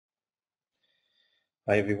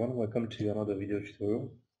Hi everyone, welcome to another video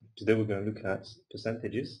tutorial. Today we're going to look at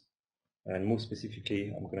percentages, and more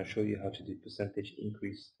specifically I'm going to show you how to do percentage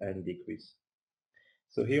increase and decrease.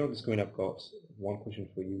 So here on the screen I've got one question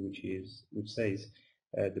for you which says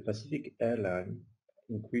the Pacific Airline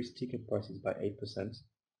increased ticket prices by 8%.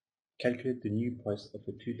 Calculate the new price of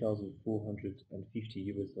a 2,450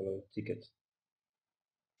 US dollar ticket.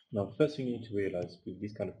 Now, the first thing you need to realize with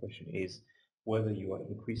this kind of question is whether you are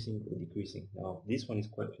increasing or decreasing. Now, this one is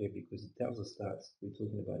quite clear because it tells us that we're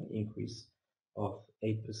talking about an increase of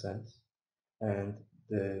 8% and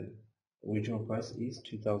the original price is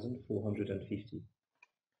 2,450.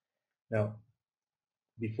 Now,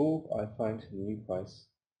 before I find the new price,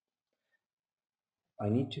 I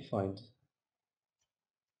need to find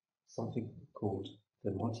something called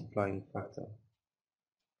the multiplying factor.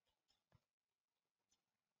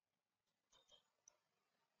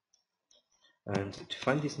 And to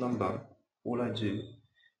find this number, all I do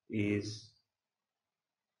is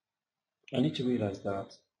I need to realize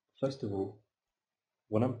that, first of all,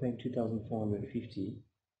 when I'm paying 2,450,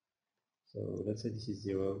 so let's say this is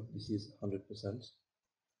 0, this is 100%.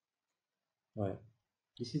 Right,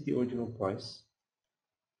 this is the original price,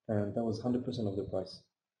 and that was 100% of the price.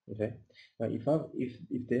 Okay, now if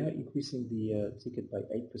they are increasing the ticket by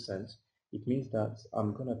 8%, it means that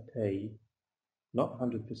I'm gonna pay not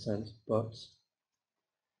 100% but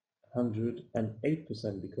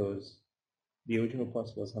 108% because the original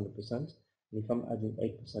price was 100%, and if I'm adding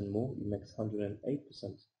 8% more, it makes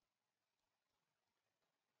 108%.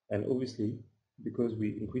 And obviously, because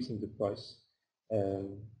we're increasing the price,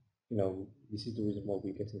 this is the reason why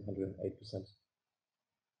we're getting 108%.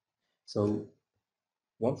 So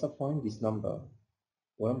once I find this number,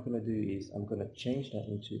 what I'm going to do is I'm going to change that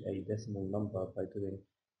into a decimal number by doing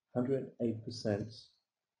 108%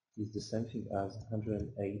 is the same thing as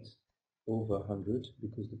 108 over 100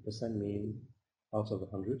 because the percent mean out of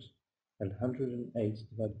 100, and 108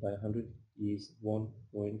 divided by 100 is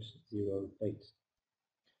 1.08.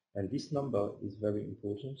 And this number is very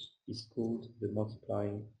important. It's called the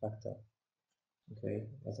multiplying factor. Okay,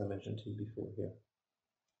 as I mentioned to you before here.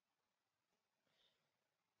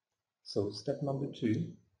 So step number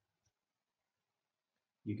 2,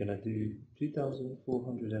 you're gonna do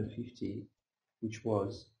 2,450, which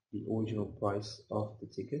was the original price of the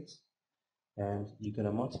ticket, and you're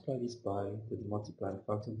gonna multiply this by the multiplying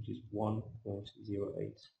factor, which is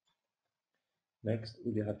 1.08. Next,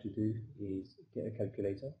 all you have to do is get a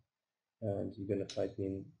calculator, and you're gonna type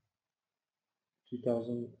in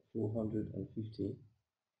 2,450.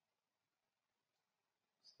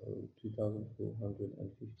 So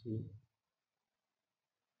 2,450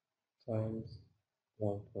 times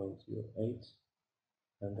 1.08,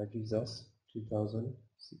 and that gives us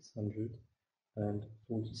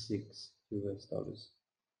 2,646 US dollars.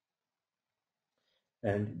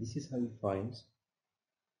 And this is how you find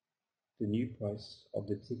the new price of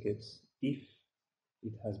the tickets if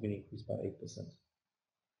it has been increased by 8%.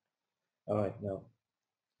 Alright, now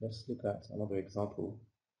let's look at another example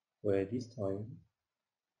where this time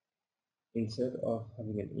instead of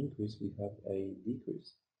having an increase we have a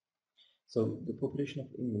decrease. So the population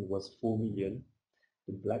of England was 4 million.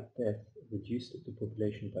 The Black Death reduced the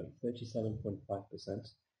population by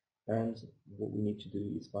 37.5%, and what we need to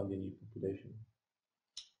do is find a new population.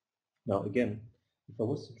 Now again, if I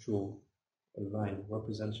was to draw a line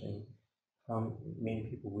representing how many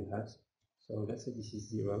people we had, so let's say this is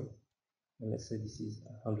 0, and let's say this is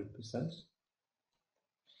 100%.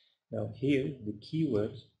 Now here, the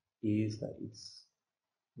keyword is that it's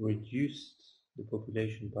reduced the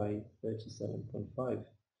population by 37.5.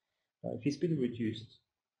 Now if it's been reduced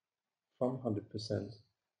from 100%,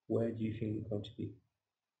 where do you think we're going to be?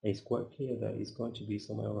 And it's quite clear that it's going to be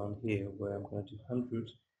somewhere around here where I'm going to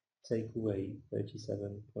 100 take away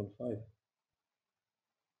 37.5.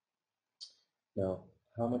 Now,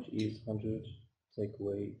 how much is 100 take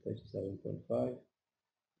away 37.5?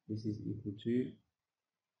 This is equal to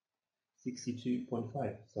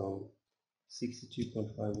 62.5. So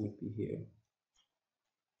 62.5 would be here.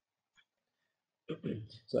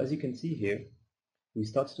 So as you can see here, we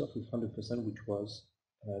started off with 100%, which was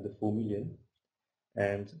the 4 million.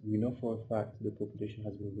 And we know for a fact the population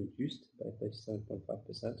has been reduced by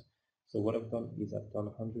 37.5%. So what I've done is I've done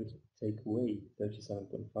 100 take away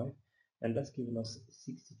 37.5, and that's given us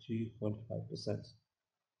 62.5%.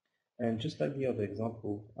 And just like the other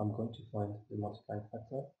example, I'm going to find the multiplying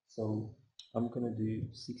factor. So I'm going to do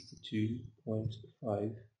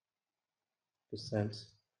 62.5%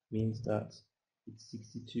 means that it's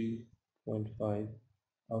 62.5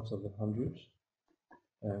 out of 100.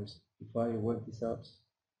 And if I work this out,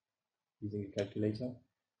 using a calculator.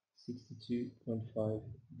 62.5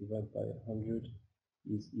 divided by 100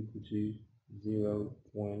 is equal to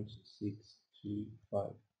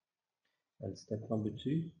 0.625. And step number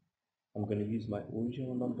 2, I'm going to use my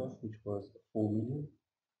original number, which was 4 million.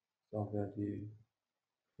 So I'm going to do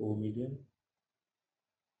 4 million.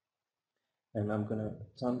 And I'm going to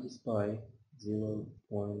times this by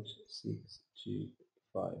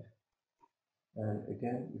 0.625. And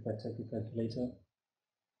again, if I take a calculator,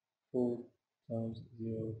 4 times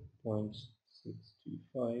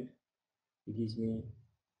 0.625, it gives me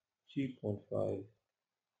 2.5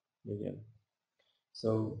 million.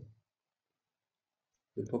 So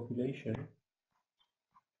the population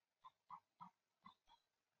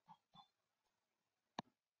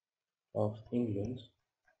of England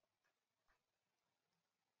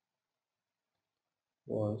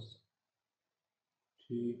was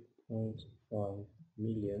 2.5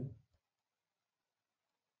 million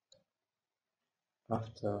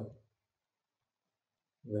after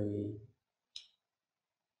the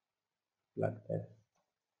Black Death.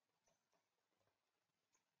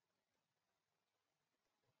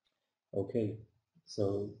 Okay,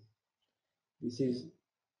 so this is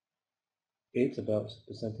it about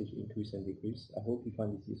percentage increase and decrease. I hope you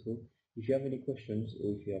find this useful. If you have any questions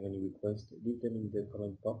or if you have any requests, leave them in the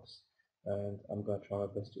comment box and I'm going to try my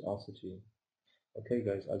best to answer to you. Okay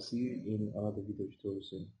guys, I'll see you in another video tutorial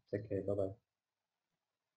soon. Take care, bye bye.